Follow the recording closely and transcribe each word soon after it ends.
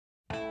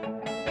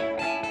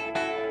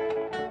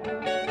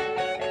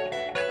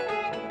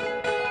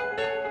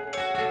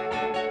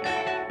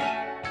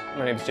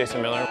My name is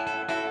Jason Miller.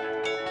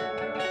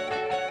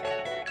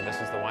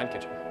 This is the Wine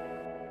Kitchen.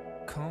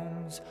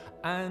 Comes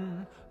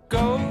and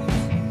goes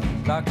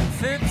like it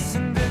fits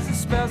and dizzy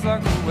spells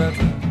like the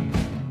weather.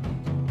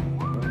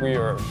 We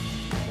are,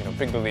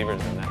 big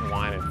believers in that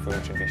wine and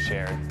food should be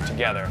shared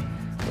together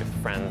with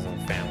friends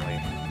and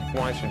family.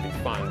 Wine should be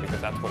fun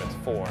because that's what it's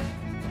for.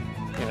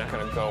 You're not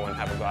going to go and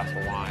have a glass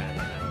of wine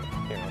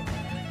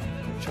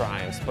and try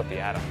and split the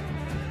atom.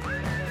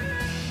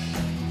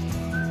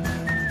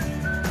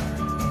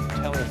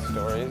 Telling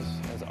stories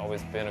has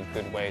always been a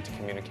good way to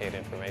communicate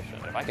information.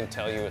 If I can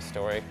tell you a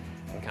story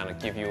and kind of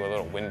give you a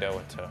little window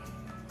into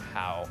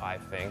how I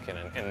think, and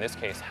in this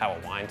case, how a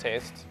wine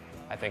tastes,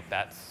 I think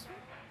that's,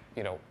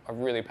 a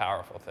really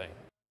powerful thing.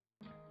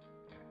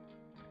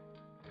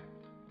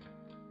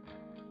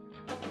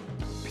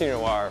 Pinot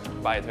Noir,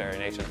 by its very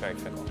nature, is very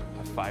fickle.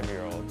 A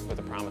 5-year-old with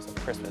the promise of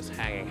Christmas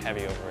hanging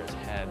heavy over his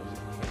head,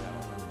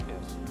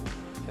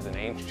 is an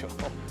angel.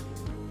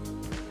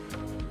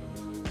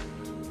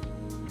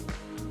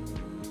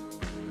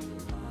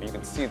 You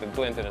can see the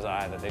glint in his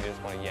eye that they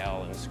just want to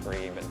yell and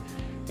scream and,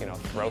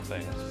 throw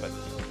things. But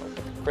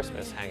with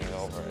Christmas hanging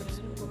over,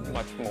 it's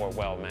much more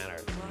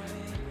well-mannered.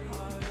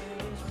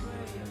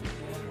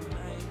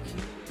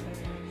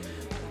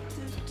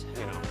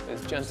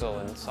 It's gentle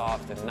and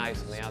soft and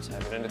nice on the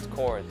outside, but in its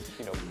core, it's,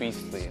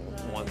 beastly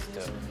and wants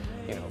to,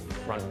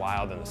 run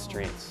wild in the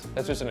streets.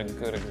 That's just a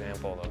good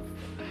example of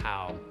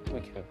how we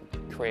can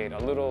create a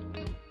little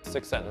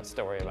 6-sentence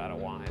story about a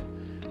wine.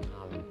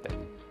 That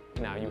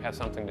now you have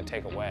something to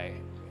take away.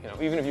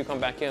 Even if you come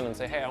back in and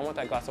say, hey, I want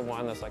that glass of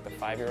wine that's like the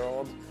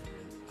 5-year-old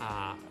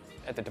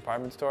at the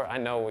department store, I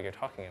know what you're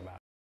talking about.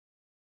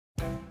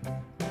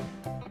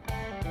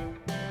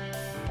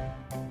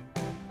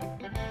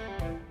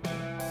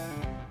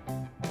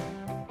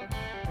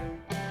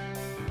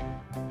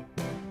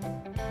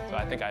 So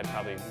I think I'd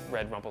probably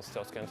read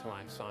Rumpelstiltskin to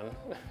my son,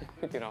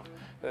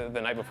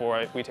 the night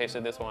before we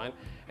tasted this wine.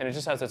 And it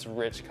just has this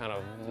rich kind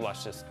of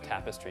luscious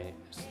tapestry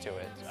to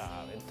it.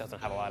 It doesn't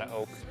have a lot of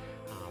oak,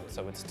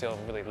 so it's still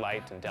really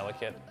light and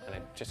delicate, and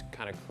it just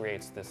kind of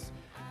creates this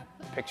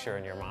picture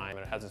in your mind.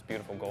 And it has this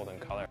beautiful golden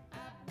color,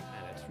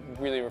 and it's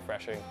really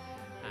refreshing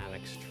and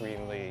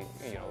extremely,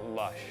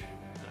 lush.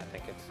 And I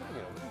think it's,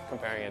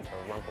 comparing it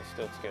to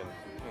Rumpelstiltskin,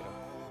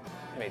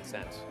 made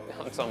sense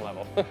on some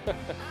level.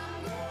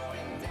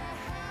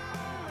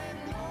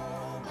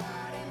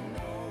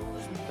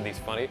 Are these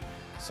funny?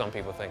 Some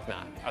people think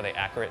not. Are they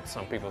accurate?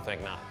 Some people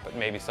think not. But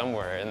maybe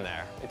somewhere in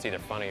there, it's either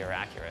funny or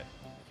accurate,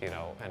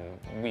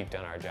 and we've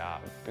done our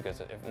job.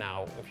 Because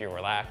if you're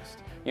relaxed,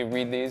 you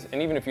read these,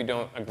 and even if you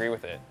don't agree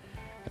with it,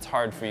 it's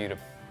hard for you to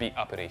be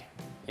uppity,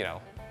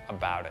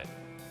 about it.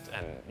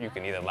 And you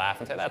can either laugh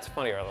and say, that's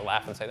funny, or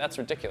laugh and say, that's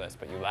ridiculous,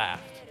 but you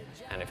laughed.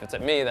 And if it's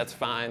at me, that's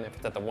fine. If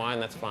it's at the wine,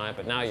 that's fine.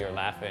 But now you're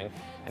laughing,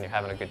 and you're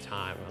having a good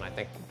time. And I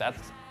think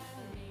that's,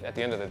 at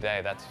the end of the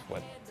day, that's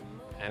what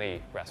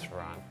any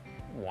restaurant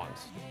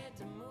wants.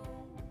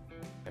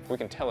 If we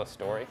can tell a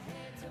story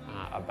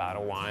about a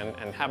wine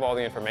and have all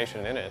the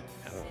information in it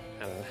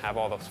and have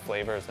all those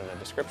flavors and the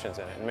descriptions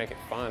in it and make it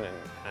fun and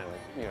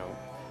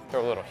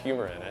throw a little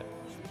humor in it,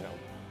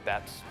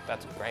 that's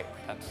great.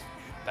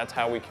 That's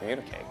how we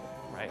communicate,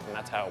 right? And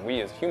that's how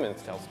we as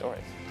humans tell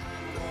stories.